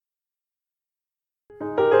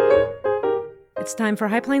It's time for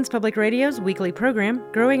High Plains Public Radio's weekly program,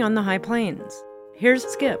 Growing on the High Plains. Here's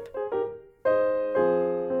Skip.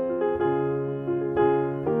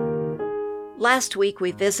 Last week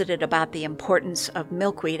we visited about the importance of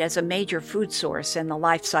milkweed as a major food source in the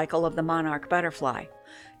life cycle of the monarch butterfly.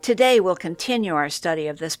 Today we'll continue our study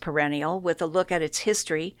of this perennial with a look at its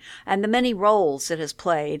history and the many roles it has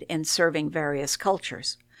played in serving various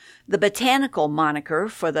cultures. The botanical moniker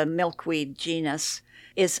for the milkweed genus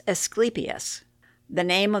is Asclepius, the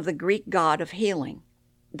name of the Greek god of healing.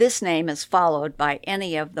 This name is followed by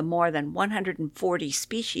any of the more than 140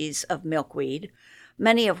 species of milkweed,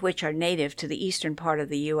 many of which are native to the eastern part of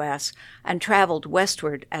the U.S. and traveled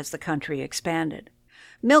westward as the country expanded.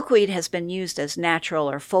 Milkweed has been used as natural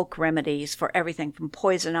or folk remedies for everything from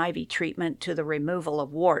poison ivy treatment to the removal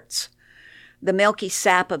of warts. The milky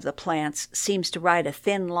sap of the plants seems to ride a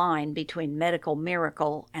thin line between medical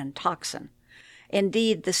miracle and toxin.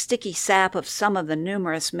 Indeed, the sticky sap of some of the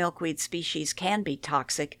numerous milkweed species can be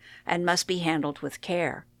toxic and must be handled with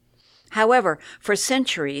care. However, for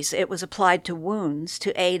centuries it was applied to wounds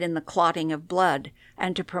to aid in the clotting of blood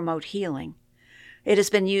and to promote healing. It has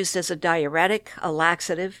been used as a diuretic, a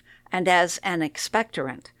laxative, and as an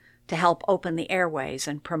expectorant to help open the airways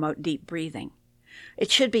and promote deep breathing.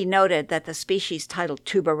 It should be noted that the species titled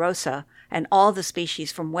tuberosa and all the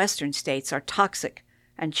species from western states are toxic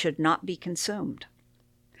and should not be consumed.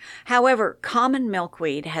 However, common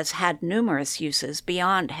milkweed has had numerous uses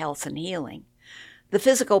beyond health and healing. The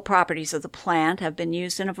physical properties of the plant have been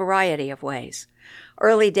used in a variety of ways.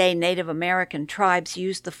 Early-day Native American tribes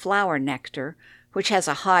used the flower nectar, which has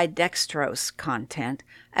a high dextrose content,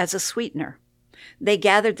 as a sweetener. They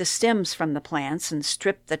gathered the stems from the plants and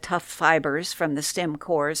stripped the tough fibers from the stem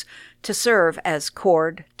cores to serve as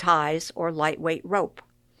cord, ties, or lightweight rope.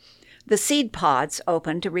 The seed pods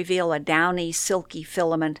open to reveal a downy, silky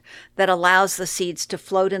filament that allows the seeds to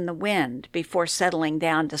float in the wind before settling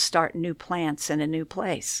down to start new plants in a new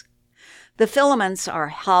place. The filaments are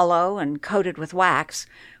hollow and coated with wax,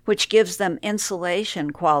 which gives them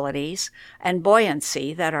insulation qualities and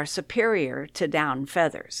buoyancy that are superior to down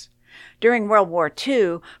feathers. During World War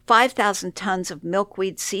II, 5,000 tons of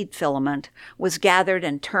milkweed seed filament was gathered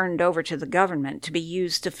and turned over to the government to be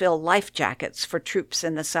used to fill life jackets for troops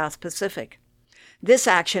in the South Pacific. This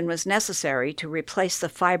action was necessary to replace the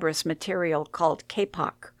fibrous material called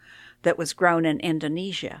kapok that was grown in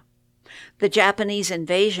Indonesia. The Japanese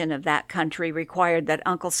invasion of that country required that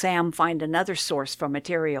Uncle Sam find another source for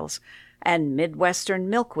materials, and Midwestern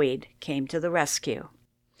milkweed came to the rescue.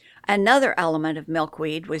 Another element of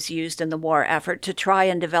milkweed was used in the war effort to try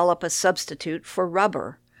and develop a substitute for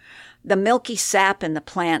rubber. The milky sap in the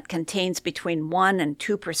plant contains between 1 and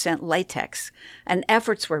 2% latex, and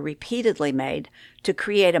efforts were repeatedly made to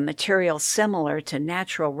create a material similar to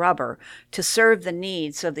natural rubber to serve the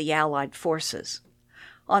needs of the Allied forces.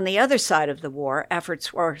 On the other side of the war,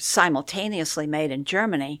 efforts were simultaneously made in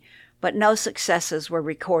Germany, but no successes were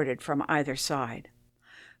recorded from either side.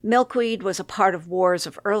 Milkweed was a part of wars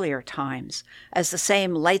of earlier times, as the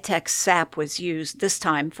same latex sap was used, this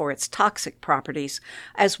time for its toxic properties,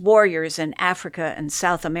 as warriors in Africa and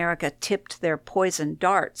South America tipped their poisoned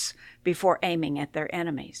darts before aiming at their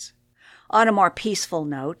enemies. On a more peaceful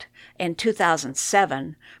note, in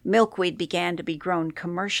 2007, milkweed began to be grown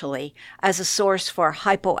commercially as a source for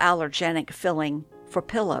hypoallergenic filling for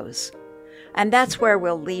pillows. And that's where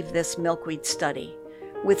we'll leave this milkweed study,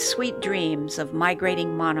 with sweet dreams of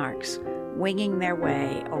migrating monarchs winging their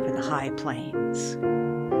way over the high plains.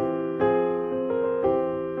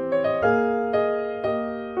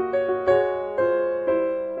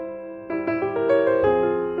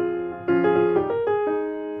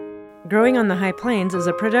 Growing on the High Plains is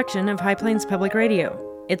a production of High Plains Public Radio.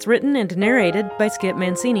 It's written and narrated by Skip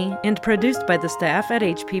Mancini and produced by the staff at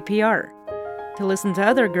HPPR. To listen to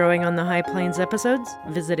other Growing on the High Plains episodes,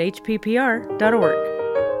 visit hppr.org.